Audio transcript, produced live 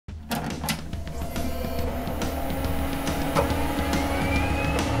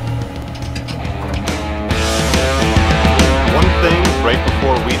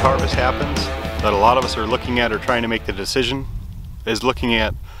pre-harvest happens that a lot of us are looking at or trying to make the decision is looking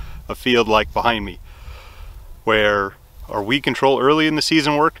at a field like behind me, where our weed control early in the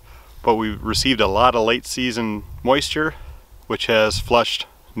season worked, but we received a lot of late season moisture, which has flushed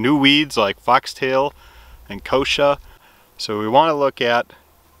new weeds like foxtail and kochia. So we want to look at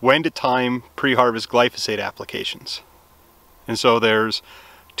when to time pre-harvest glyphosate applications. And so there's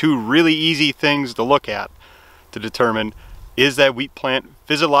two really easy things to look at to determine, is that wheat plant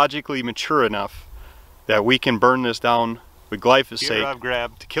physiologically mature enough that we can burn this down with glyphosate? Here I've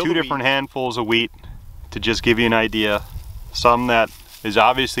grabbed two different handfuls of wheat to just give you an idea. Some that is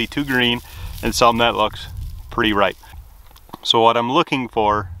obviously too green and some that looks pretty ripe. So what I'm looking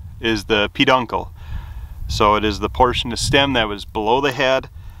for is the peduncle. So it is the portion of stem that was below the head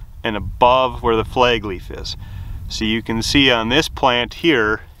and above where the flag leaf is. So you can see on this plant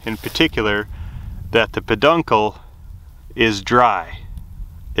here in particular that the peduncle is dry.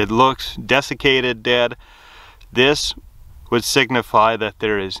 It looks desiccated, dead. This would signify that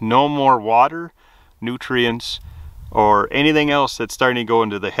there is no more water, nutrients, or anything else that's starting to go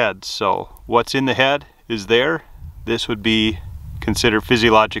into the head. So what's in the head is there. This would be considered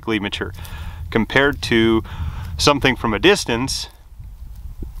physiologically mature. Compared to something from a distance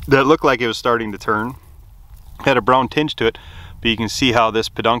that looked like it was starting to turn, had a brown tinge to it, but you can see how this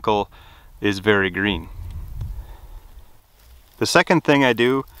peduncle is very green. The second thing I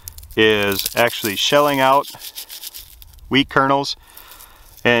do is actually shelling out wheat kernels,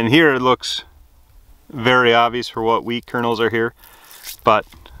 and here it looks very obvious for what wheat kernels are here, but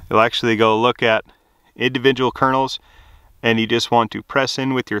you'll actually go look at individual kernels and you just want to press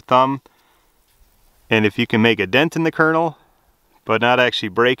in with your thumb, and if you can make a dent in the kernel but not actually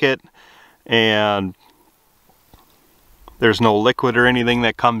break it, and there's no liquid or anything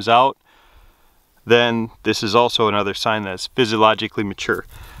that comes out, then this is also another sign that it's physiologically mature.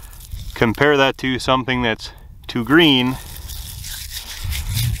 Compare that to something that's too green,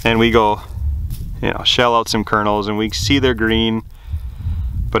 and we go, shell out some kernels and we see they're green,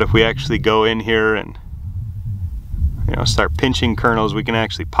 but if we actually go in here and start pinching kernels, we can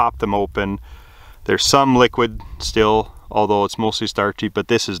actually pop them open. There's some liquid still, although it's mostly starchy, but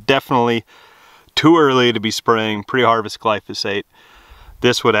this is definitely too early to be spraying pre-harvest glyphosate.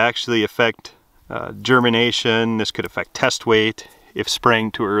 This would actually affect germination. This could affect test weight if spraying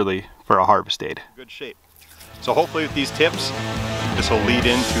too early for a harvest date. Good shape. So hopefully with these tips, this will lead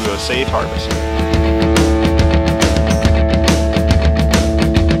into a safe harvest.